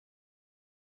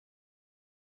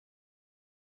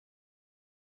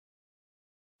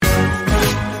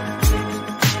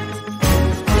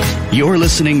You're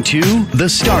listening to The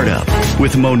Startup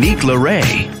with Monique Lore,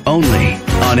 only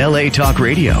on LA Talk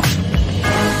Radio.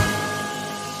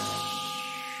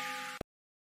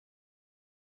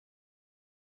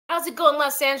 How's it going,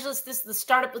 Los Angeles? This is The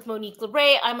Startup with Monique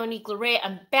Lore. I'm Monique Lore.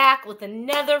 I'm back with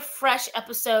another fresh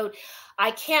episode.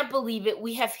 I can't believe it.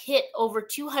 We have hit over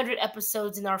 200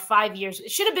 episodes in our 5 years.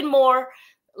 It should have been more.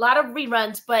 A lot of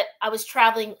reruns, but I was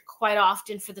traveling quite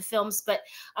often for the films, but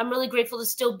I'm really grateful to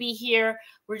still be here.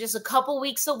 We're just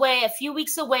a few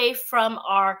weeks away from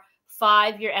our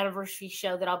 5-year anniversary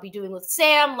show that I'll be doing with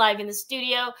Sam live in the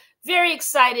studio. Very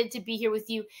excited to be here with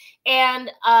you. And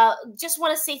just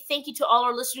want to say thank you to all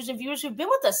our listeners and viewers who've been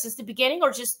with us since the beginning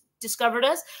or just discovered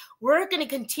us. We're going to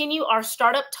continue our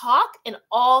startup talk in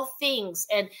all things.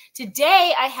 And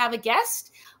today I have a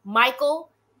guest,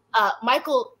 Michael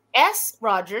S.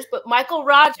 Rogers, but Michael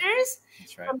Rogers.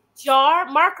 That's right. From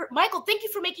JAR. Michael, thank you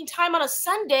for making time on a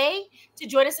Sunday to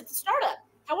join us at the startup.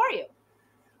 How are you?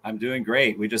 I'm doing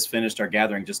great. We just finished our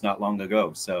gathering just not long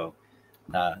ago. So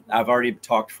I've already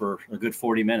talked for a good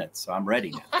 40 minutes. So I'm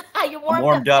ready now. I'm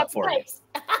warmed up for nice.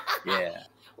 it. Yeah.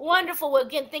 Wonderful. Well,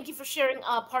 again, thank you for sharing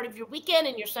part of your weekend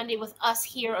and your Sunday with us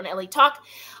here on LA Talk.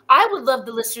 I would love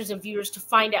the listeners and viewers to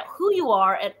find out who you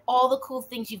are and all the cool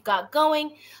things you've got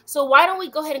going. So why don't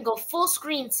we go ahead and go full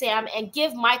screen, Sam, and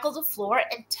give Michael the floor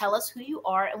and tell us who you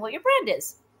are and what your brand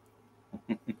is.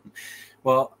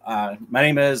 Well, my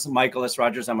name is Michael S.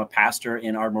 Rogers. I'm a pastor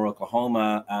in Ardmore,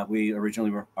 Oklahoma. We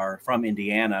originally are from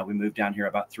Indiana. We moved down here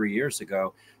about 3 years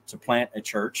ago to plant a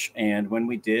church. And when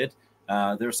we did,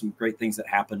 there were some great things that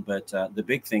happened, but the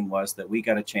big thing was that we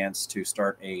got a chance to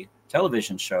start a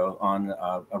television show on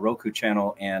a Roku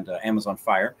channel and Amazon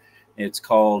Fire. It's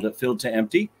called Filled to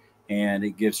Empty, and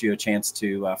it gives you a chance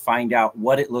to find out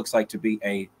what it looks like to be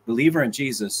a believer in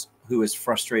Jesus who is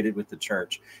frustrated with the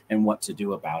church and what to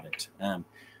do about it.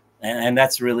 And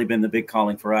that's really been the big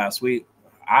calling for us.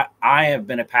 I have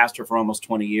been a pastor for almost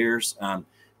 20 years,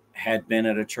 had been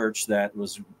at a church that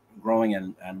was growing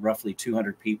and roughly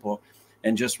 200 people,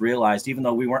 and just realized, even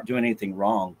though we weren't doing anything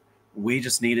wrong, we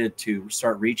just needed to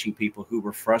start reaching people who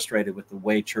were frustrated with the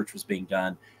way church was being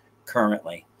done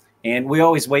currently. And we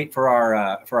always wait for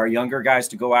our younger guys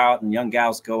to go out and young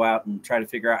gals go out and try to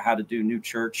figure out how to do new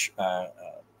church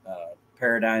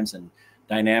paradigms and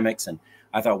dynamics. And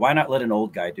I thought, why not let an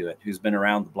old guy do it who's been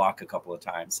around the block a couple of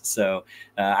times? So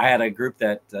I had a group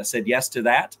that said yes to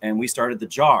that. And we started the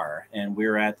JAR, and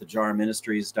we're at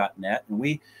thejarministries.net. And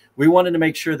we wanted to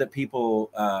make sure that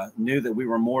people knew that we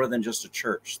were more than just a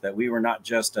church, that we were not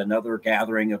just another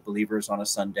gathering of believers on a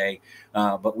Sunday,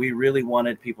 but we really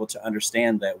wanted people to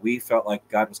understand that we felt like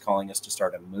God was calling us to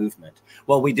start a movement.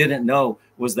 What we didn't know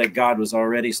was that God was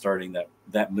already starting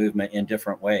that movement in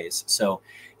different ways. So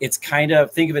it's kind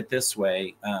of, think of it this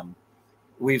way.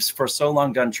 We've for so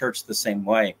long done church the same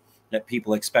way that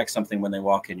people expect something when they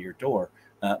walk in your door.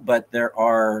 But there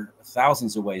are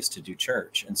thousands of ways to do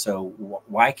church. And so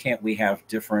why can't we have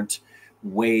different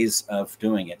ways of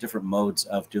doing it, different modes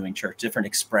of doing church, different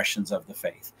expressions of the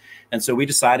faith? And so we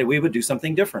decided we would do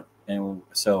something different. And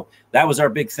so that was our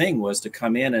big thing, was to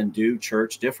come in and do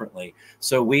church differently.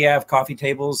 So we have coffee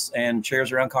tables and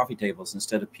chairs around coffee tables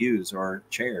instead of pews or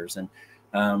chairs. And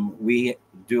we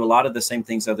do a lot of the same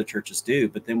things other churches do,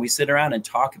 but then we sit around and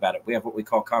talk about it. We have what we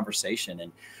call conversation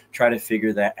and try to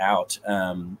figure that out.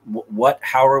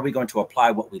 How are we going to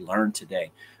apply what we learned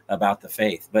today about the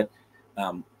faith? But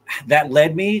that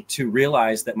led me to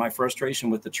realize that my frustration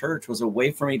with the church was a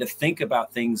way for me to think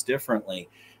about things differently.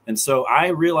 And so I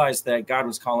realized that God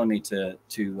was calling me to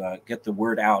get the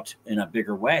word out in a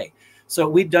bigger way. So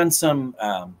we've done some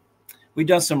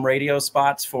radio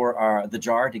spots for the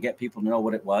JAR to get people to know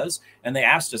what it was. And they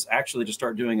asked us actually to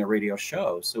start doing a radio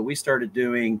show. So we started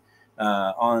doing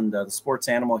on the sports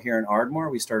animal here in Ardmore.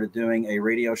 We started doing a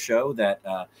radio show that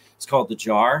it's called The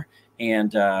JAR.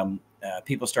 And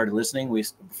people started listening.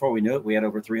 Before we knew it, we had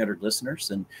over 300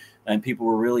 listeners, and people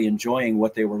were really enjoying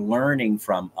what they were learning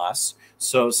from us.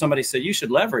 So somebody said, you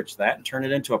should leverage that and turn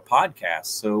it into a podcast.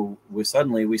 So we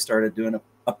started doing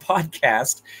a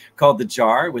podcast called The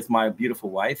JAR with my beautiful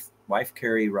wife,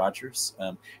 Carrie Rogers.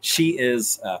 She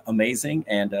is amazing,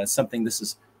 and this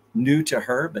is new to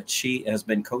her, but she has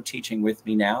been co-teaching with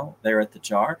me now there at the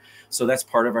JAR. So that's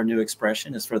part of our new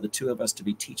expression, is for the two of us to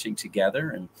be teaching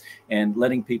together and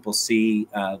letting people see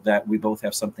that we both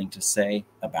have something to say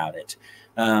about it.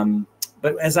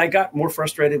 But as I got more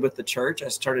frustrated with the church, I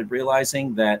started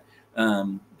realizing that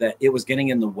it was getting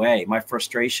in the way. My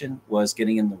frustration was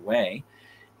getting in the way.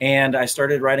 And I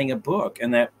started writing a book,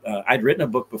 and I'd written a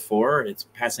book before. It's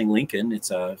Passing Lincoln.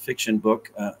 It's a fiction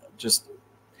book, just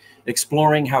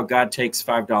exploring how God takes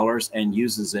 $5 and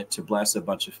uses it to bless a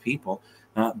bunch of people.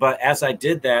 But as I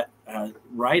did that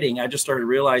writing, I just started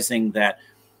realizing that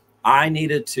I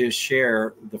needed to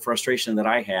share the frustration that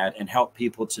I had and help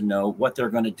people to know what they're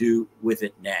going to do with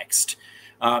it next.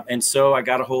 And so I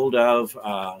got a hold of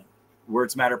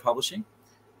Words Matter Publishing,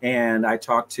 and I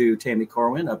talked to Tammy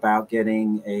Corwin about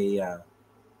getting a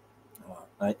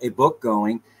book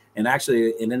going. And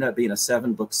actually, it ended up being a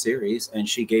 7-book series, and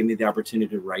she gave me the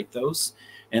opportunity to write those.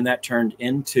 And that turned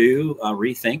into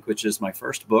Rethink, which is my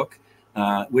first book,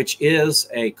 which is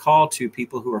a call to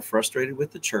people who are frustrated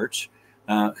with the church,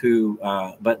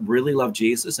 but really love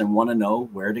Jesus and want to know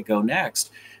where to go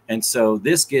next. And so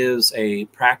this gives a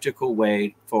practical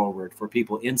way forward for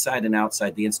people inside and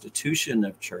outside the institution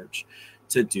of church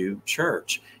to do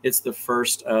church. It's the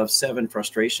first of 7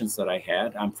 frustrations that I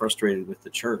had. I'm frustrated with the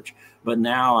church, but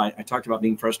now I talked about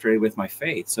being frustrated with my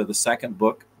faith. So the second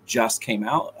book just came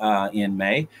out in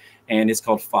May, and it's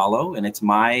called Follow, and it's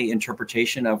my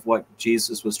interpretation of what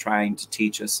Jesus was trying to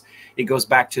teach us. It goes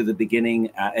back to the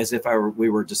beginning, as if we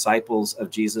were disciples of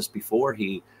Jesus before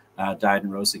he died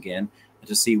and rose again,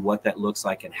 to see what that looks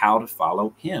like and how to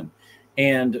follow him.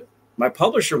 And my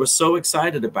publisher was so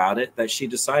excited about it that she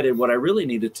decided what I really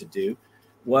needed to do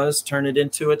was turn it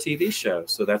into a TV show.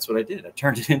 So that's what I did. I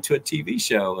turned it into a TV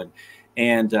show,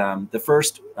 and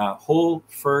the whole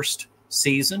first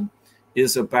season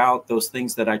is about those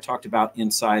things that I talked about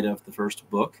inside of the first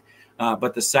book.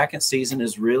 But the second season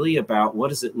is really about what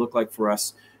does it look like for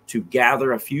us to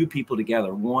gather a few people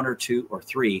together, 1 or 2 or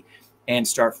 3, and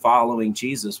start following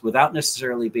Jesus without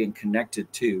necessarily being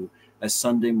connected to a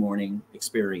Sunday morning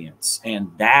experience.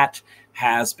 And that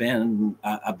has been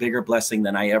a bigger blessing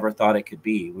than I ever thought it could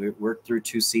be. We're through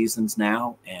 2 seasons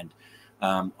now, and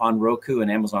on Roku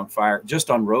and Amazon Fire, just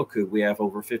on Roku, we have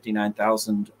over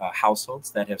 59,000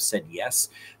 households that have said yes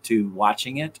to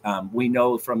watching it. We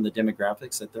know from the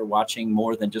demographics that they're watching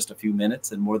more than just a few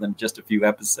minutes and more than just a few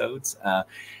episodes.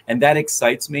 And that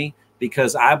excites me,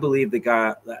 because I believe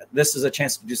that this is a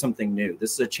chance to do something new.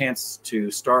 This is a chance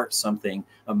to start something,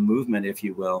 a movement, if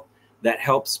you will, that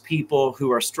helps people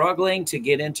who are struggling to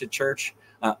get into church.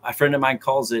 A friend of mine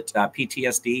calls it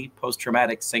PTSD,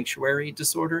 post-traumatic sanctuary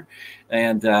disorder.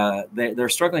 And they're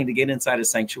struggling to get inside a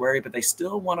sanctuary, but they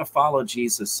still want to follow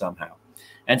Jesus somehow.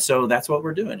 And so that's what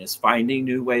we're doing, is finding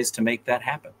new ways to make that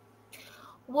happen.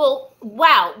 Well,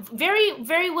 wow, very,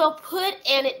 very well put.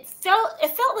 And it felt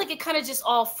like it kind of just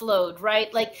all flowed,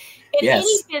 right? Like in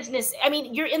any business, I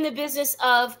mean, you're in the business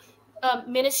of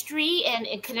ministry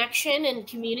and connection and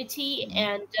community.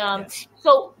 And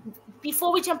so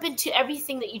before we jump into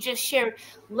everything that you just shared,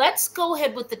 let's go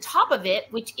ahead with the top of it,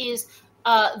 which is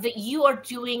that you are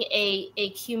doing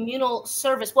a communal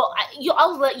service. Well,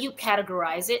 I'll let you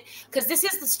categorize it, because this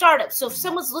is the startup. So if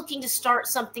someone's looking to start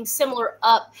something similar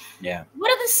up,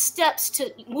 what are the steps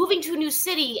to moving to a new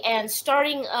city and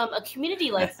starting a community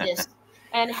like this?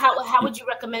 And how would you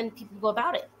recommend people go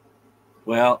about it?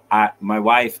 Well, my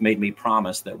wife made me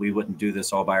promise that we wouldn't do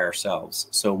this all by ourselves.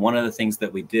 So one of the things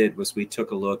that we did was we took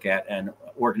a look at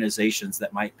organizations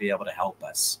that might be able to help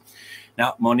us.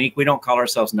 Now, Monique, we don't call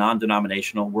ourselves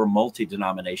non-denominational. We're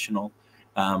multi-denominational.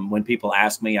 When people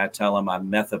ask me, I tell them I'm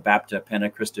Methabapta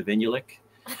Pentecristoviniulic.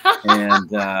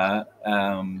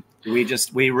 And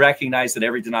we recognize that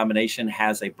every denomination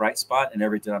has a bright spot and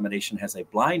every denomination has a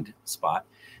blind spot.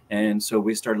 And so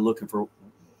we started looking for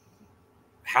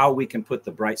how we can put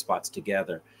the bright spots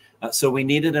together. So we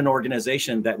needed an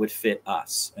organization that would fit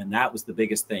us. And that was the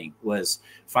biggest thing, was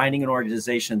finding an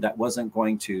organization that wasn't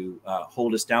going to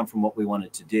hold us down from what we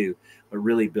wanted to do, but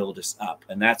really build us up.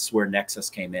 And that's where Nexus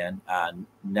came in,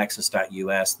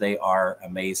 nexus.us. They are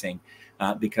amazing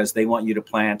because they want you to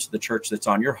plant the church that's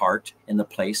on your heart in the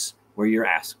place where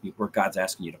where God's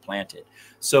asking you to plant it.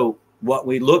 So what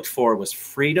we looked for was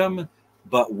freedom,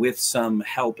 but with some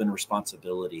help and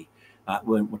responsibility.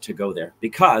 To go there,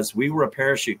 because we were a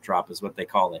parachute drop, is what they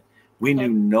call it. We knew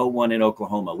no one in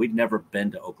Oklahoma. We'd never been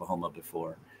to Oklahoma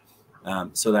before.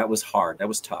 So that was hard. That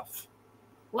was tough.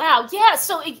 Wow. Yeah.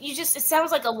 So it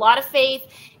sounds like a lot of faith,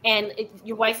 and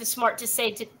your wife is smart to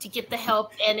say to get the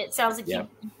help. And it sounds like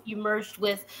you merged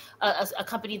with a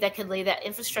company that could lay that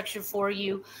infrastructure for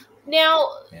you.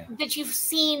 Now that you've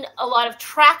seen a lot of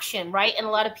traction, right? And a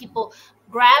lot of people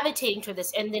gravitating to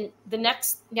this, and then the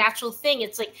next natural thing,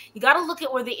 it's like you got to look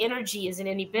at where the energy is in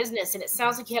any business, and it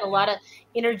sounds like you had a lot of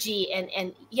energy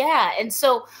and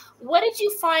so what did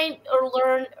you find or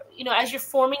learn, as you're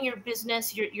forming your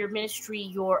business, your ministry,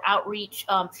 your outreach,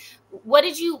 what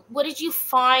did you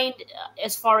find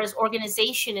as far as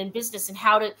organization and business and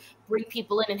how to bring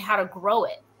people in and how to grow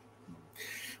it?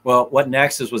 Well, what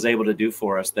Nexus was able to do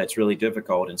for us that's really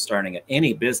difficult in starting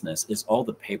any business is all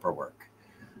the paperwork,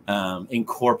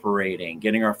 incorporating,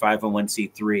 getting our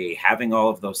 501c3, having all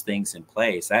of those things in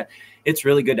place. That it's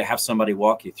really good to have somebody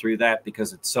walk you through that,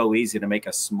 because it's so easy to make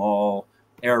a small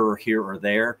error here or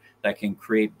there that can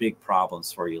create big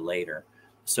problems for you later.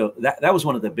 So that was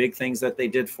one of the big things that they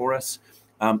did for us.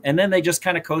 And then they just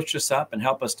kind of coached us up and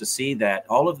help us to see that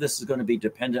all of this is going to be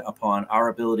dependent upon our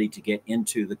ability to get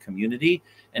into the community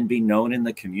and be known in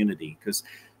the community. Because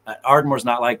Ardmore's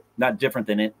not different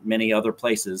than many other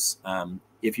places.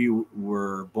 If you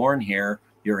were born here,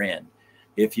 you're in.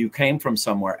 If you came from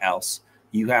somewhere else,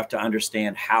 you have to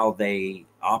understand how they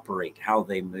operate, how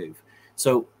they move.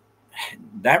 So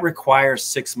that requires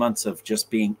 6 months of just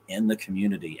being in the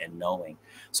community and knowing.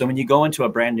 So when you go into a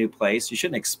brand new place, you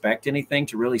shouldn't expect anything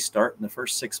to really start in the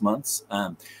first 6 months.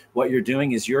 What you're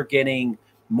doing is you're getting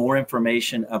more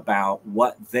information about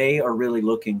what they are really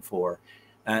looking for,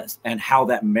 and how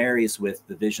that marries with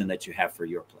the vision that you have for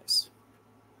your place.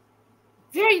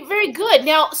 Very, very good.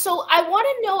 Now, so I want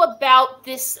to know about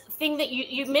this thing that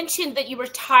you mentioned, that you were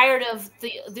tired of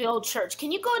the old church.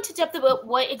 Can you go into depth about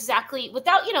what exactly,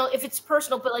 without, if it's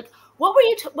personal, but like, what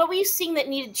were you seeing that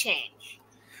needed change?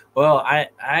 Well, I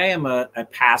am a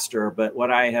pastor, but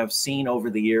what I have seen over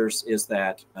the years is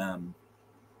that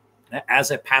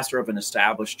as a pastor of an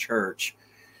established church,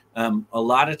 a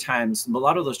lot of times, a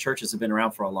lot of those churches have been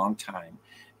around for a long time,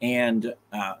 and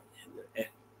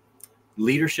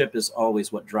leadership is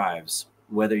always what drives,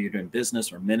 whether you're doing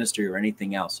business or ministry or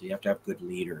anything else. So you have to have good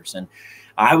leaders. And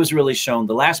I was really shown,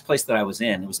 the last place that I was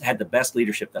in, had the best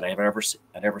leadership that I'd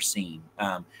ever seen.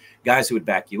 Guys who would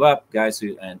back you up, guys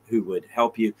who would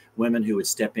help you, women who would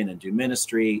step in and do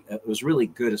ministry. It was really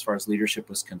good as far as leadership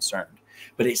was concerned.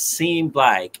 But it seemed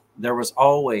like there was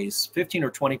always 15 or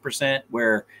 20%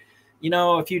 where,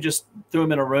 if you just threw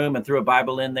them in a room and threw a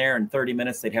Bible in there, in 30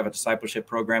 minutes, they'd have a discipleship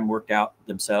program worked out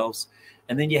themselves.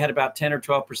 And then you had about 10 or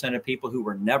 12% of people who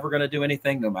were never going to do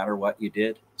anything, no matter what you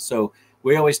did. So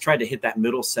we always tried to hit that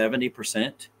middle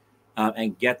 70%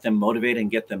 and get them motivated and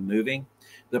get them moving.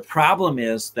 The problem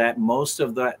is that most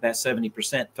of that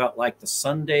 70% felt like the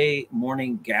Sunday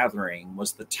morning gathering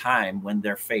was the time when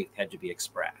their faith had to be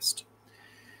expressed.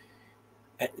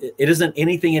 It isn't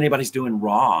anything anybody's doing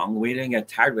wrong. We didn't get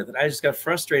tired with it. I just got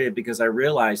frustrated because I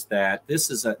realized that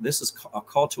this is a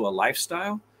call to a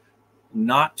lifestyle,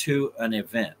 not to an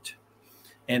event.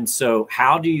 And so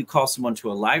how do you call someone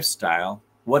to a lifestyle?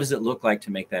 What does it look like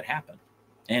to make that happen?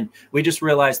 And we just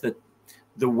realized that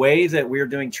the way that we're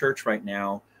doing church right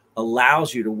now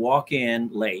allows you to walk in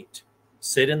late,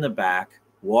 sit in the back,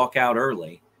 walk out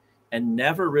early, and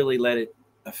never really let it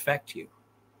affect you.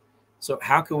 So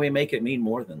how can we make it mean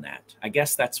more than that? I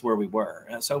guess that's where we were.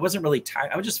 So I wasn't really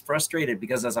tired. I was just frustrated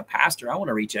because as a pastor, I want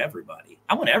to reach everybody.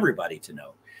 I want everybody to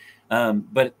know.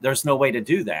 But there's no way to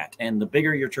do that. And the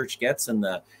bigger your church gets and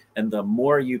the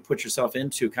more you put yourself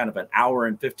into kind of an hour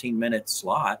and 15-minute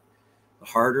slot, the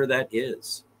harder that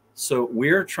is. So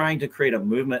we're trying to create a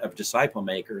movement of disciple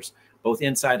makers, both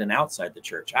inside and outside the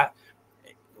church.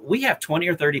 We have 20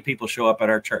 or 30 people show up at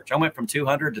our church. I went from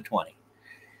 200 to 20.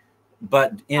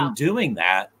 But in doing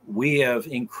that, we have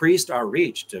increased our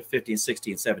reach to 50 and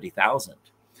 60 and 70,000.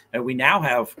 And we now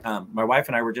have, my wife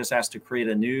and I were just asked to create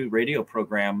a new radio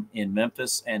program in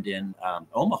Memphis and in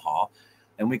Omaha,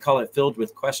 and we call it Filled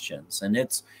with Questions. And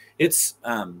it's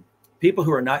people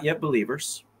who are not yet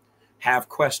believers have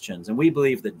questions. And we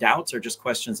believe that doubts are just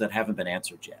questions that haven't been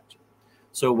answered yet.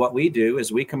 So what we do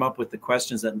is we come up with the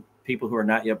questions that people who are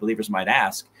not yet believers might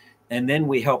ask, and then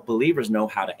we help believers know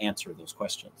how to answer those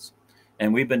questions.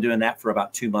 And we've been doing that for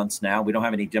about 2 months now. We don't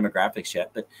have any demographics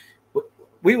yet, but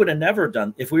we would have never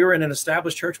done, if we were in an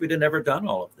established church, we'd have never done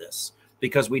all of this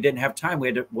because we didn't have time. We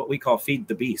had to, what we call feed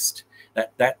the beast,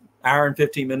 that hour and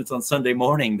 15 minutes on Sunday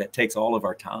morning that takes all of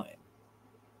our time.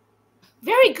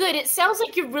 Very good. It sounds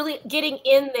like you're really getting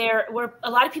in there where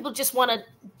a lot of people just want to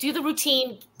do the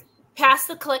routine, pass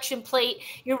the collection plate.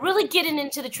 You're really getting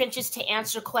into the trenches to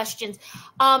answer questions.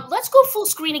 Let's go full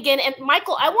screen again. And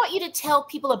Michael, I want you to tell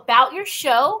people about your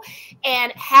show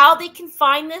and how they can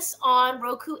find this on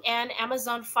Roku and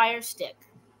Amazon Fire Stick.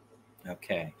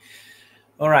 Okay.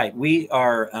 All right. We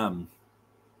are,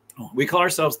 we call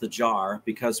ourselves the Jar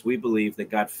because we believe that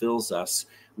God fills us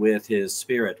with his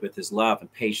spirit, with his love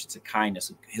and patience and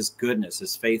kindness, his goodness,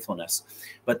 his faithfulness.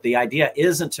 But the idea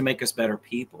isn't to make us better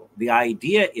people. The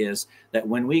idea is that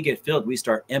when we get filled, we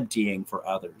start emptying for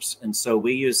others. And so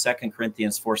we use 2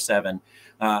 Corinthians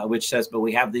 4:7, which says, but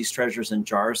we have these treasures in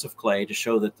jars of clay to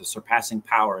show that the surpassing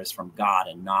power is from God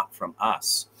and not from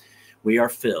us. We are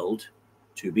filled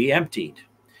to be emptied.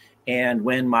 And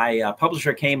when my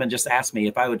publisher came and just asked me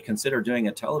if I would consider doing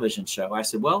a television show, I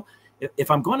said, well,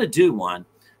 if I'm going to do one,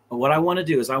 what I want to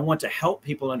do is I want to help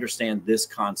people understand this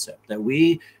concept that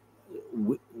we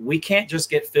can't just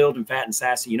get filled and fat and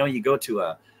sassy. You know, you go to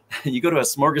a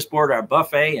smorgasbord or a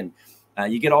buffet and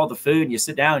you get all the food and you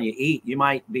sit down and you eat. You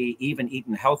might be even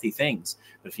eating healthy things,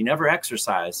 but if you never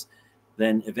exercise,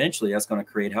 then eventually that's going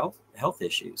to create health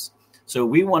issues. So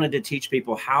we wanted to teach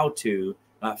people how to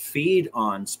feed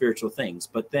on spiritual things,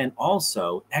 but then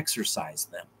also exercise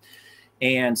them.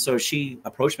 And so she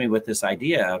approached me with this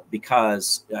idea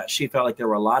because she felt like there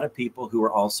were a lot of people who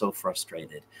were also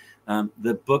frustrated.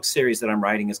 The book series that I'm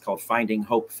writing is called Finding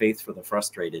Hope, Faith for the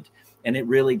Frustrated. And it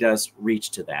really does reach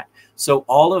to that. So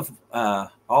all of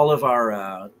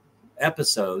our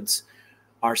episodes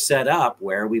are set up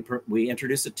where we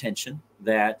introduce a tension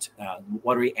that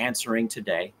what are we answering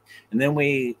today? And then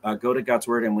we go to God's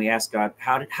word and we ask God,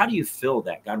 how do you fill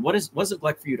that, God? What's it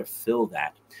like for you to fill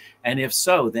that? And if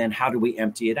so, then how do we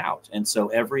empty it out? And so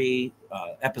every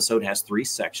episode has 3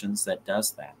 sections that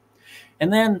does that.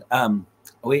 And then our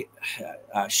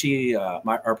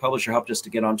publisher helped us to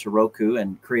get onto Roku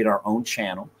and create our own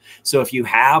channel. So if you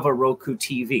have a Roku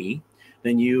TV,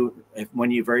 then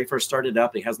when you very first started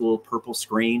up, it has a little purple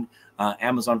screen.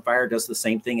 Amazon Fire does the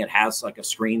same thing. It has like a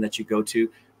screen that you go to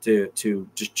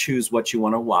just choose what you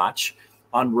want to watch.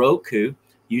 On Roku,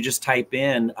 you just type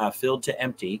in filled to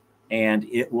empty, and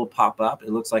it will pop up. It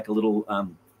looks like a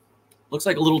little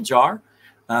jar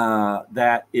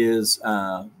that is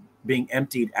being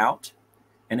emptied out,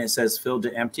 and it says filled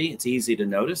to empty. It's easy to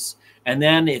notice. And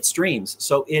then it streams.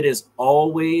 So it is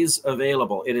always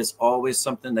available. It is always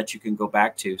something that you can go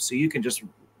back to. So you can just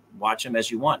watch them as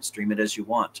you want, stream it as you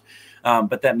want.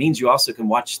 But that means you also can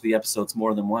watch the episodes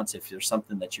more than once if there's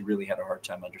something that you really had a hard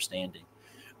time understanding.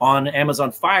 On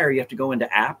Amazon Fire, you have to go into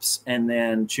apps and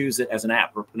then choose it as an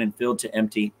app or put in filled to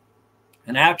empty.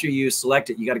 And after you select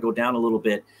it, you got to go down a little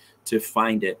bit to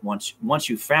find it. Once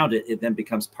you found it, it then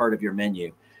becomes part of your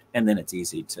menu. And then it's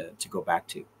easy to go back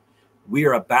to. We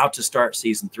are about to start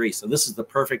season 3. So this is the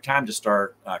perfect time to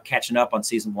start catching up on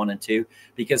season 1 and 2,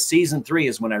 because season 3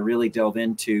 is when I really delve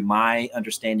into my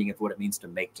understanding of what it means to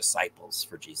make disciples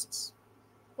for Jesus.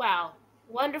 Wow.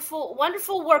 Wonderful,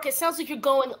 wonderful work. It sounds like you're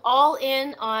going all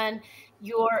in on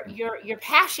your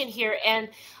passion here. And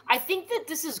I think that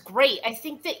this is great. I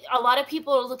think that a lot of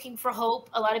people are looking for hope.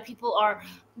 A lot of people are,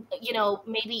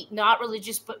 maybe not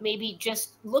religious, but maybe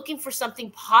just looking for something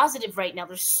positive right now.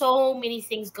 There's so many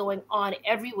things going on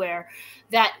everywhere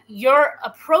that your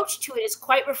approach to it is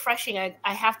quite refreshing,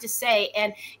 I have to say.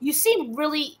 And you seem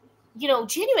really,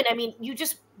 genuine. I mean, you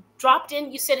just dropped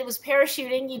in. You said it was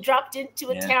parachuting. You dropped into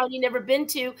a town you never been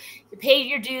to. You paid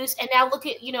your dues, and now look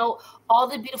at all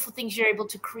the beautiful things you're able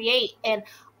to create. And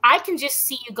I can just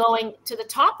see you going to the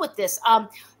top with this.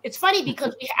 It's funny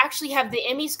because we actually have the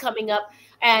Emmys coming up,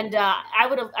 and I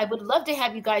would love to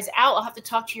have you guys out. I'll have to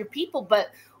talk to your people, but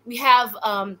we have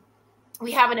an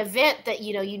event that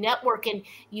you network and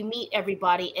you meet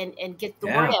everybody and get the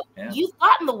word out. Yeah. You've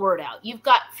gotten the word out. You've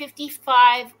got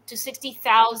 55 to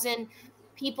 60,000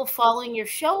 people following your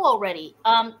show already.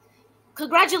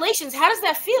 Congratulations. How does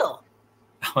that feel?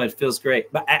 Oh, it feels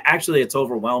great. But actually, it's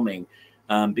overwhelming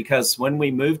because when we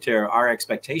moved here, our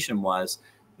expectation was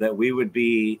that we would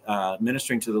be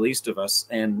ministering to the least of us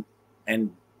and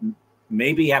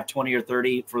maybe have 20 or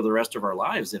 30 for the rest of our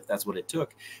lives, if that's what it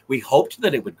took. We hoped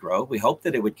that it would grow. We hoped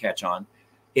that it would catch on.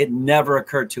 It never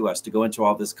occurred to us to go into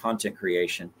all this content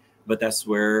creation, but that's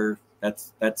where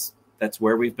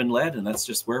we've been led, and that's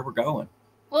just where we're going.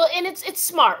 Well, and it's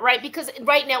smart, right? Because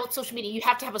right now with social media, you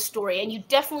have to have a story, and you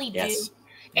definitely do. Yes.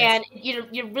 And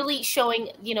you're really showing,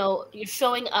 you're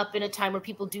showing up in a time where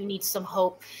people do need some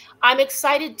hope. I'm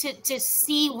excited to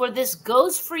see where this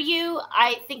goes for you.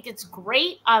 I think it's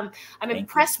great. I'm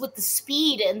impressed with the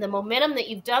speed and the momentum that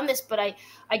you've done this. But I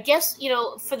guess,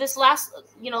 for this last,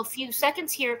 few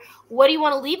seconds here, what do you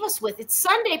want to leave us with? It's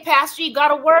Sunday, Pastor. You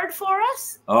got a word for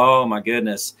us? Oh, my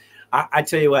goodness. I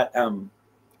tell you what,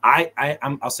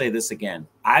 I'll say this again.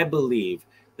 I believe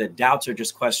that doubts are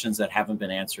just questions that haven't been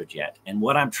answered yet. And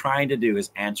what I'm trying to do is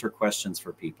answer questions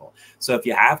for people. So if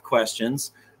you have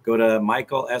questions, go to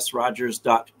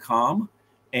michaelsrogers.com,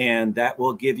 and that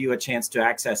will give you a chance to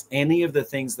access any of the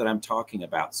things that I'm talking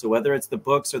about. So whether it's the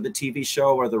books or the TV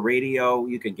show or the radio,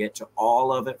 you can get to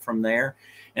all of it from there.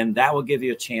 And that will give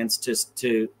you a chance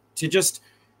to just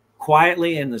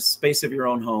quietly in the space of your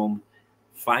own home,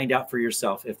 find out for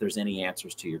yourself if there's any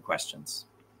answers to your questions.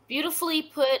 Beautifully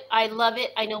put. I love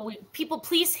it. I know people,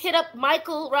 please hit up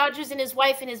Michael Rogers and his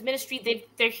wife and his ministry.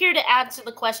 They're here to answer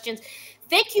the questions.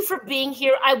 thank you for being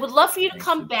here. I would love for you to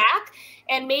come back,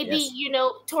 and maybe, Yes. you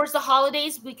know, towards the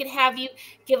holidays, we can have you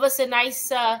give us a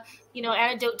nice, you know,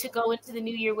 anecdote to go into the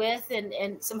new year with,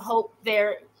 and some hope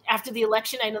there after the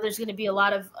election. I know there's going to be a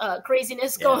lot of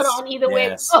craziness going on either way.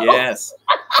 Yes.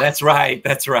 That's right.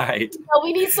 That's right. So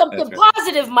we need something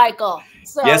positive, Michael.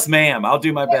 So, yes, ma'am. I'll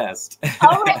do my best.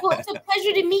 All right. Well, it's a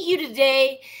pleasure to meet you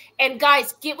today. And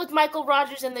guys, get with Michael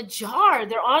Rogers and the Jar.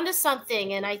 They're onto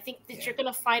something. And I think that you're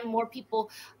going to find more people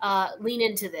lean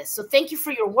into this. So thank you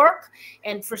for your work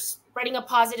and for spreading a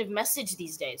positive message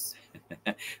these days.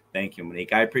 Thank you,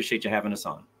 Monique. I appreciate you having us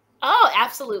on. Oh,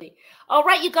 absolutely. All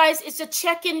right, you guys, it's a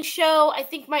check-in show. I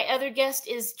think my other guest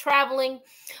is traveling.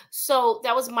 So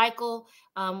that was Michael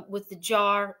with the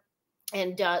Jar.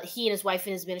 And he and his wife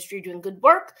and his ministry are doing good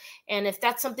work. And if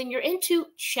that's something you're into,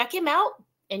 check him out.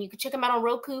 And you can check him out on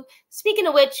Roku. Speaking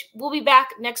of which, we'll be back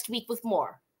next week with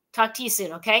more. Talk to you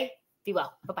soon, okay? Be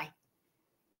well. Bye-bye.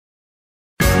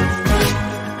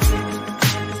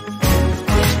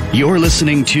 You're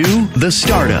listening to The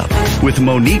Startup with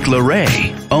Monique Lore,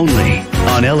 only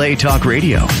on LA Talk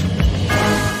Radio.